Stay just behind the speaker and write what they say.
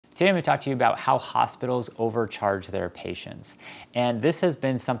Today I'm going to talk to you about how hospitals overcharge their patients. And this has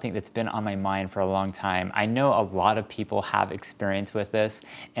been something that's been on my mind for a long time. I know a lot of people have experience with this,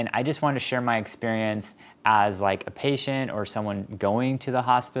 and I just wanted to share my experience as like a patient or someone going to the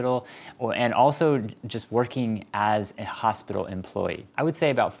hospital, and also just working as a hospital employee. I would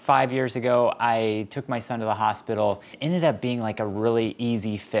say about 5 years ago, I took my son to the hospital. It ended up being like a really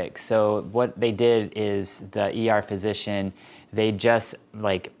easy fix. So what they did is the ER physician, they just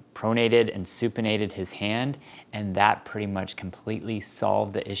like pronated and supinated his hand, and that pretty much completely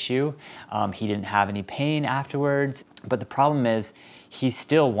solved the issue. He didn't have any pain afterwards, but the problem is he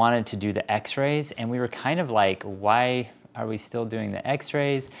still wanted to do the x-rays, and we were kind of like, why are we still doing the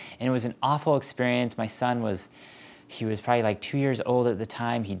x-rays? And it was an awful experience. My son was probably like 2 years old at the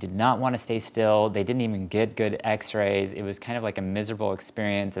time. He did not want to stay still. They didn't even get good x-rays. It was kind of like a miserable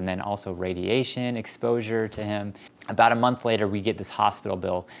experience, and then also radiation exposure to him. About a month later, we get this hospital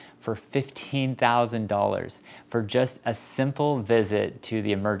bill for $15,000 for just a simple visit to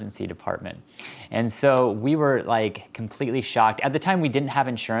the emergency department. And so we were like completely shocked. At the time, we didn't have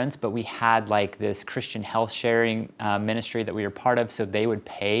insurance, but we had like this Christian health sharing ministry that we were part of, so they would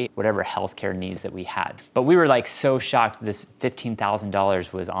pay whatever healthcare needs that we had. But we were like so shocked this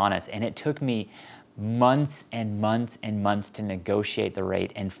 $15,000 was on us, and it took me months and months and months to negotiate the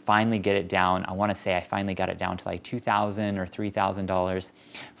rate and finally get it down. I want to say I finally got it down to like $2,000 or $3,000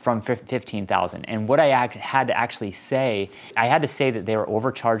 from $15,000. And what I had to actually say, I had to say that they were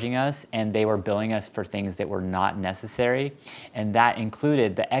overcharging us and they were billing us for things that were not necessary. And that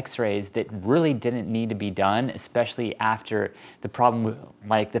included the x-rays that really didn't need to be done, especially after the problem,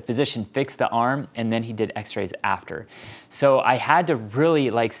 like the physician fixed the arm and then he did x-rays after. So I had to really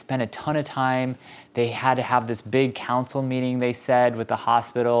like spend a ton of time. They had to have this big council meeting, they said, with the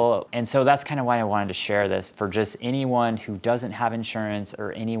hospital. And so that's kind of why I wanted to share this for just anyone who doesn't have insurance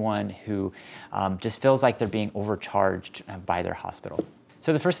or anyone who just feels like they're being overcharged by their hospital.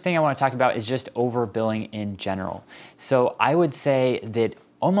 So the first thing I want to talk about is just overbilling in general. So I would say that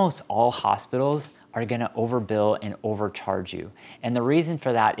almost all hospitals are going to overbill and overcharge you. And the reason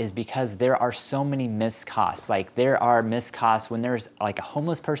for that is because there are so many missed costs. Like there are missed costs when there's like a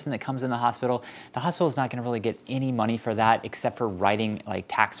homeless person that comes in the hospital is not going to really get any money for that except for writing like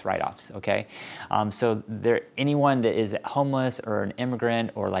tax write-offs, okay? So anyone that is homeless or an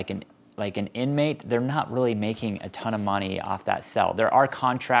immigrant or like an inmate, they're not really making a ton of money off that cell. There are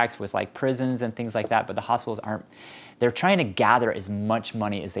contracts with like prisons and things like that, but the hospitals aren't. They're trying to gather as much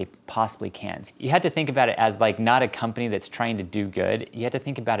money as they possibly can. You have to think about it as like not a company that's trying to do good. You have to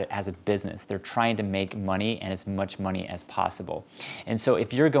think about it as a business. They're trying to make money and as much money as possible. And so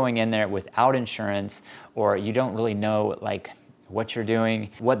if you're going in there without insurance or you don't really know like what you're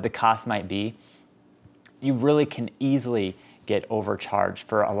doing, what the cost might be, you really can easily get overcharged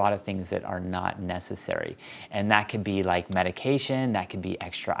for a lot of things that are not necessary. And that could be like medication, that could be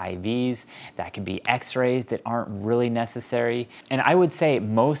extra IVs, that could be x-rays that aren't really necessary. And I would say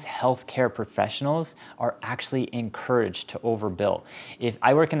most healthcare professionals are actually encouraged to overbill. If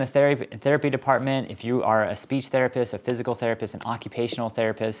I work in the therapy department, if you are a speech therapist, a physical therapist, an occupational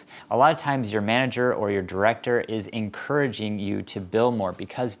therapist, a lot of times your manager or your director is encouraging you to bill more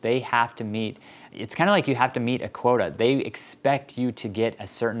because they have to meet. It's kind of like you have to meet a quota. They expect you to get a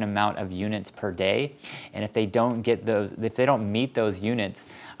certain amount of units per day. And if they don't meet those units,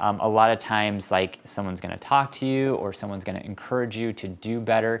 a lot of times like someone's gonna talk to you or someone's gonna encourage you to do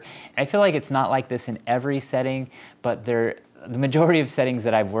better. And I feel like it's not like this in every setting, but the majority of settings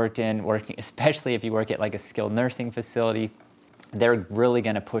that I've worked in, especially if you work at like a skilled nursing facility, they're really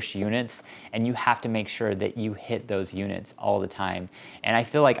going to push units, and you have to make sure that you hit those units all the time. And I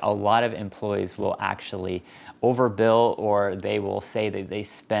feel like a lot of employees will actually overbill, or they will say that they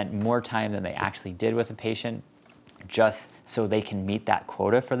spent more time than they actually did with a patient just so they can meet that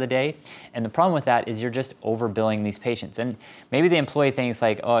quota for the day. And the problem with that is you're just overbilling these patients. And maybe the employee thinks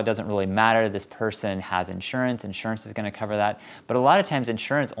like, oh, it doesn't really matter. This person has insurance. Insurance is going to cover that. But a lot of times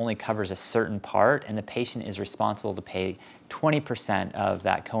insurance only covers a certain part, and the patient is responsible to pay 20% of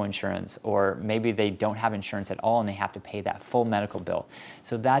that coinsurance, or maybe they don't have insurance at all and they have to pay that full medical bill.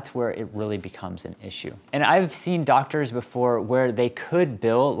 So that's where it really becomes an issue. And I've seen doctors before where they could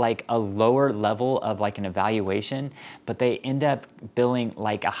bill like a lower level of like an evaluation, but they end up billing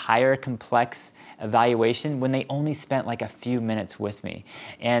like a higher complex evaluation when they only spent like a few minutes with me.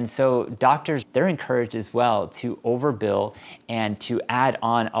 And so doctors, they're encouraged as well to overbill and to add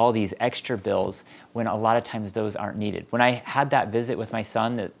on all these extra bills when a lot of times those aren't needed. When I had that visit with my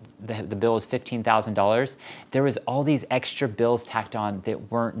son, the bill was $15,000, there was all these extra bills tacked on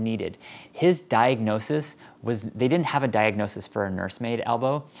that weren't needed. His diagnosis was, they didn't have a diagnosis for a nursemaid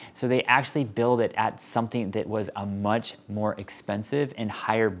elbow, so they actually billed it at something that was a much more expensive and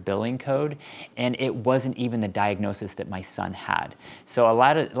higher billing code, and it wasn't even the diagnosis that my son had. So a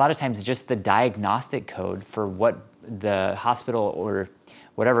lot of times just the diagnostic code for what the hospital or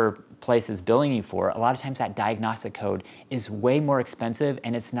whatever place is billing you for, a lot of times that diagnostic code is way more expensive,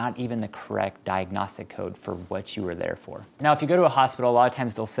 and it's not even the correct diagnostic code for what you were there for. Now, if you go to a hospital, a lot of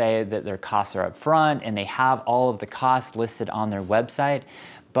times they'll say that their costs are up front and they have all of the costs listed on their website,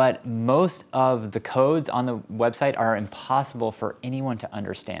 but most of the codes on the website are impossible for anyone to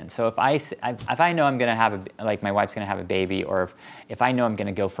understand. So if I know I'm gonna have like my wife's gonna have a baby, or if I know I'm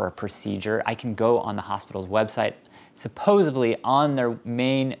gonna go for a procedure, I can go on the hospital's website. Supposedly on their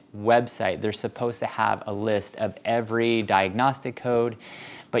main website, they're supposed to have a list of every diagnostic code,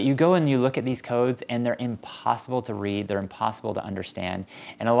 but you go and you look at these codes and they're impossible to read, they're impossible to understand,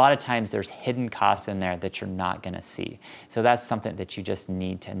 and a lot of times there's hidden costs in there that you're not gonna see. So that's something that you just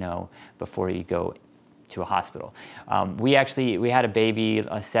need to know before you go to a hospital. We had a baby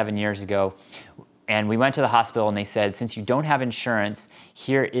 7 years ago, and we went to the hospital and they said, since you don't have insurance,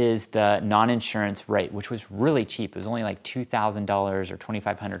 here is the non-insurance rate, which was really cheap. It was only like $2,000 or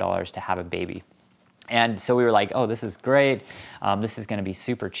 $2,500 to have a baby. And so we were like, oh, this is great. This is gonna be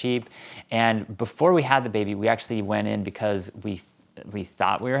super cheap. And before we had the baby, we actually went in because we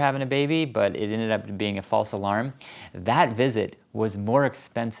thought we were having a baby, but it ended up being a false alarm. That visit was more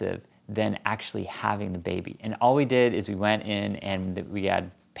expensive than actually having the baby. And all we did is we went in and we had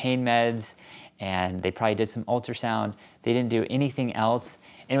pain meds, and they probably did some ultrasound. They didn't do anything else.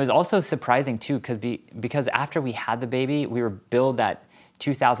 And it was also surprising too, because after we had the baby, we were billed that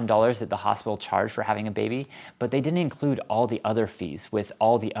 $2,000 that the hospital charged for having a baby, but they didn't include all the other fees with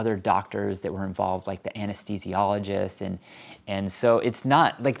all the other doctors that were involved, like the anesthesiologist. And so it's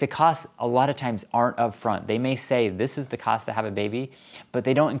not, like the costs a lot of times aren't upfront. They may say this is the cost to have a baby, but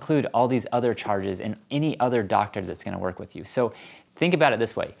they don't include all these other charges and any other doctor that's gonna work with you. So think about it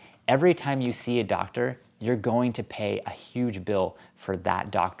this way. Every time you see a doctor, you're going to pay a huge bill for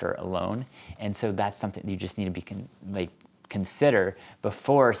that doctor alone. And so that's something you just need to be consider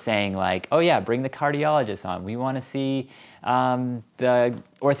before saying like, oh yeah, bring the cardiologist on. We wanna see the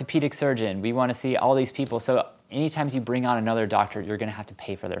orthopedic surgeon. We wanna see all these people. So anytime you bring on another doctor, you're gonna have to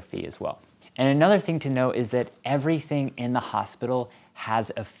pay for their fee as well. And another thing to know is that everything in the hospital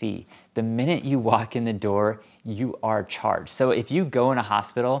has a fee. The minute you walk in the door, you are charged. So if you go in a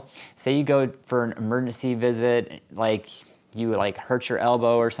hospital, say you go for an emergency visit, like you hurt your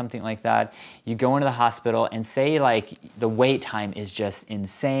elbow or something like that, you go into the hospital and say like the wait time is just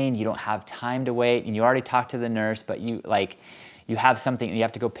insane, you don't have time to wait, and you already talked to the nurse, but you have something, you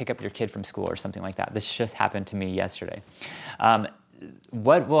have to go pick up your kid from school or something like that. This just happened to me yesterday.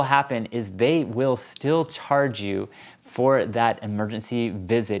 What will happen is they will still charge you for that emergency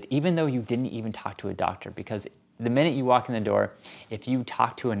visit, even though you didn't even talk to a doctor, because the minute you walk in the door, if you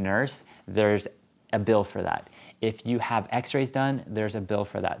talk to a nurse, there's a bill for that. If you have x-rays done, there's a bill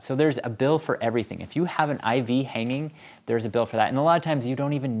for that. So there's a bill for everything. If you have an IV hanging, there's a bill for that. And a lot of times you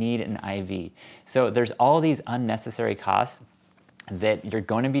don't even need an IV. So there's all these unnecessary costs that you're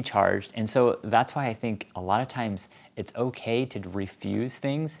going to be charged. And so that's why I think a lot of times it's okay to refuse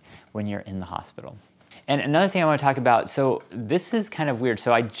things when you're in the hospital. And another thing I want to talk about, so this is kind of weird.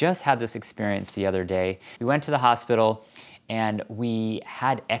 So I just had this experience the other day. We went to the hospital and we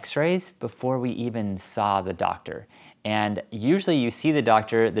had x-rays before we even saw the doctor. And usually you see the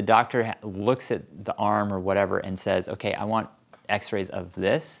doctor looks at the arm or whatever and says, okay, I want x-rays of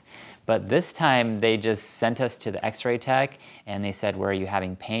this. But this time they just sent us to the x-ray tech and they said, where are you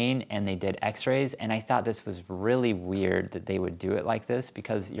having pain? And they did x-rays. And I thought this was really weird that they would do it like this,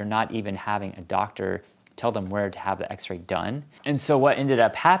 because you're not even having a doctor tell them where to have the x-ray done. And so what ended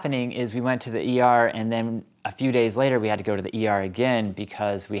up happening is we went to the ER, and then a few days later we had to go to the ER again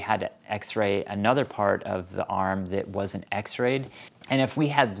because we had to x-ray another part of the arm that wasn't x-rayed. And if we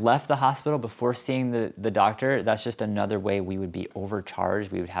had left the hospital before seeing the doctor, that's just another way we would be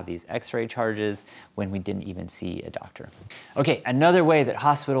overcharged. We would have these x-ray charges when we didn't even see a doctor. Okay, another way that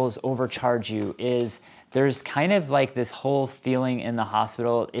hospitals overcharge you is there's kind of like this whole feeling in the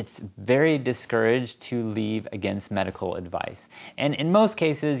hospital, it's very discouraged to leave against medical advice. And in most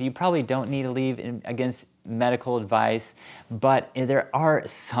cases, you probably don't need to leave against medical advice, but there are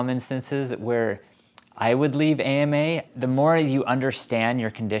some instances where I would leave AMA. The more you understand your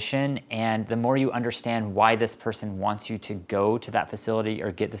condition and the more you understand why this person wants you to go to that facility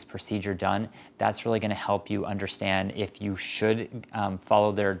or get this procedure done, that's really going to help you understand if you should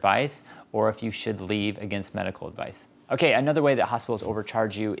follow their advice or if you should leave against medical advice. Okay, another way that hospitals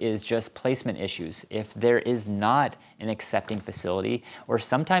overcharge you is just placement issues. If there is not an accepting facility, or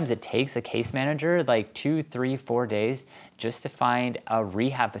sometimes it takes a case manager like 2, 3, 4 days just to find a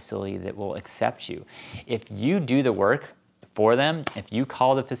rehab facility that will accept you. If you do the work for them, if you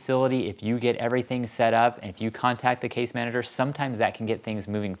call the facility, if you get everything set up, if you contact the case manager, sometimes that can get things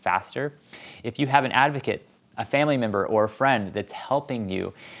moving faster. If you have an advocate, a family member or a friend that's helping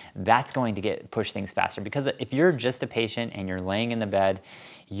you, that's going to push things faster. Because if you're just a patient and you're laying in the bed,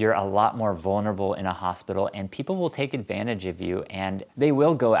 you're a lot more vulnerable in a hospital and people will take advantage of you and they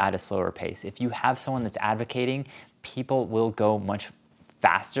will go at a slower pace. If you have someone that's advocating, people will go much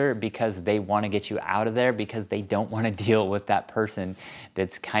faster because they want to get you out of there because they don't want to deal with that person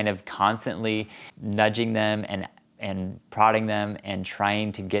that's kind of constantly nudging them and prodding them and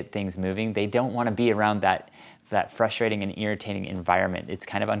trying to get things moving. They don't want to be around that frustrating and irritating environment. It's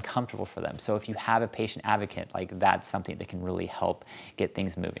kind of uncomfortable for them. So if you have a patient advocate, like that's something that can really help get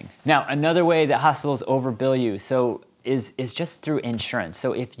things moving. Now, another way that hospitals overbill you is just through insurance.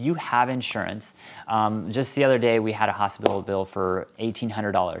 So if you have insurance, just the other day we had a hospital bill for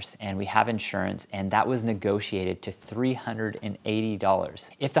 $1,800 and we have insurance and that was negotiated to $380.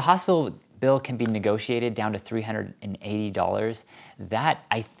 If the hospital bill can be negotiated down to $380, that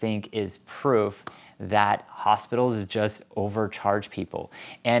I think is proof that hospitals just overcharge people.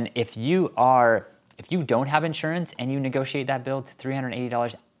 And if you don't have insurance and you negotiate that bill to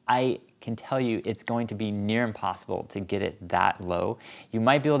 $380, I can tell you it's going to be near impossible to get it that low. You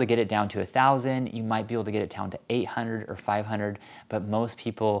might be able to get it down to $1,000, you might be able to get it down to $800 or $500, but most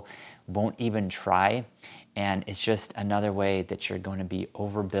people won't even try. And it's just another way that you're going to be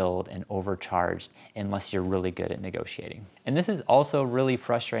overbilled and overcharged unless you're really good at negotiating. And this is also really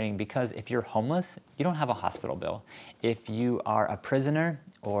frustrating because if you're homeless, you don't have a hospital bill. If you are a prisoner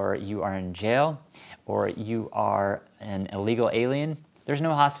or you are in jail or you are an illegal alien, there's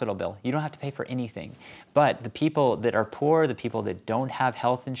no hospital bill. You don't have to pay for anything. But the people that are poor, the people that don't have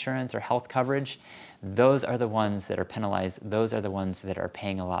health insurance or health coverage, those are the ones that are penalized. Those are the ones that are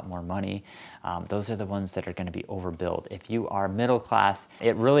paying a lot more money. Those are the ones that are going to be overbilled. If you are middle class,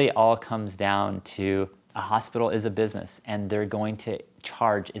 it really all comes down to a hospital is a business and they're going to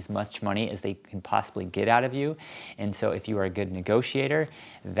charge as much money as they can possibly get out of you. And so if you are a good negotiator,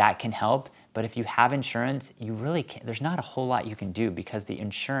 that can help. But if you have insurance, you really can't, there's not a whole lot you can do because the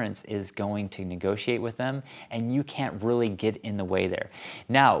insurance is going to negotiate with them and you can't really get in the way there.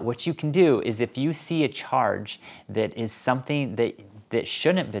 Now, what you can do is if you see a charge that is something that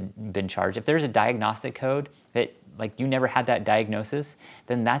shouldn't have been charged, if there's a diagnostic code that like you never had that diagnosis,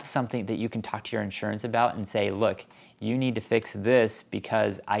 then that's something that you can talk to your insurance about and say, look, you need to fix this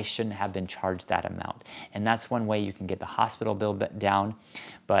because I shouldn't have been charged that amount. And that's one way you can get the hospital bill down,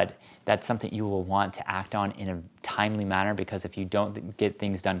 but that's something you will want to act on in a timely manner because if you don't get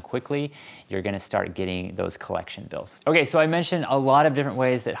things done quickly, you're gonna start getting those collection bills. Okay, so I mentioned a lot of different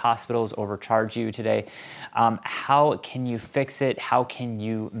ways that hospitals overcharge you today. How can you fix it? How can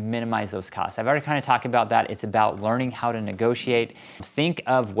you minimize those costs? I've already kind of talked about that. It's about learning how to negotiate. Think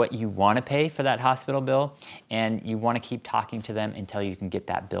of what you want to pay for that hospital bill, and you want to keep talking to them until you can get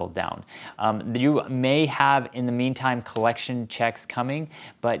that bill down. You may have, in the meantime, collection checks coming,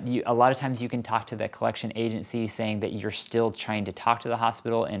 but a lot of times you can talk to the collection agency saying that you're still trying to talk to the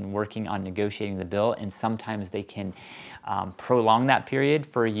hospital and working on negotiating the bill, and sometimes they can prolong that period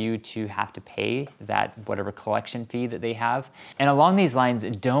for you to have to pay that whatever collection fee that they have. And along these lines,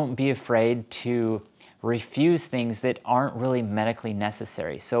 don't be afraid to refuse things that aren't really medically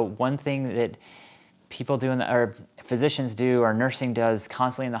necessary. So one thing that people do, or physicians do, or nursing does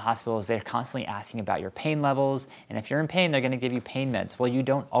constantly in the hospital is they're constantly asking about your pain levels. And if you're in pain, they're going to give you pain meds. Well, you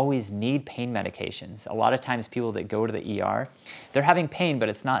don't always need pain medications. A lot of times people that go to the ER, they're having pain, but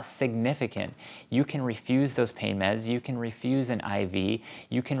it's not significant. You can refuse those pain meds. You can refuse an IV.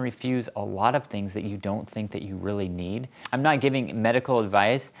 You can refuse a lot of things that you don't think that you really need. I'm not giving medical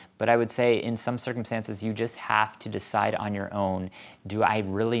advice, but I would say in some circumstances, you just have to decide on your own, do I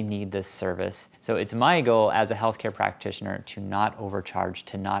really need this service? So it's my goal as a healthcare practitioner to not overcharge,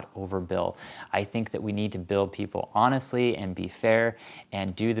 to not overbill. I think that we need to bill people honestly and be fair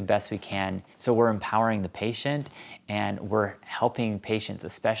and do the best we can. So we're empowering the patient and we're helping patients,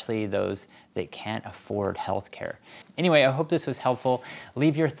 especially those that can't afford healthcare. Anyway, I hope this was helpful.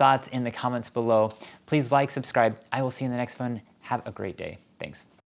 Leave your thoughts in the comments below. Please like, subscribe. I will see you in the next one. Have a great day. Thanks.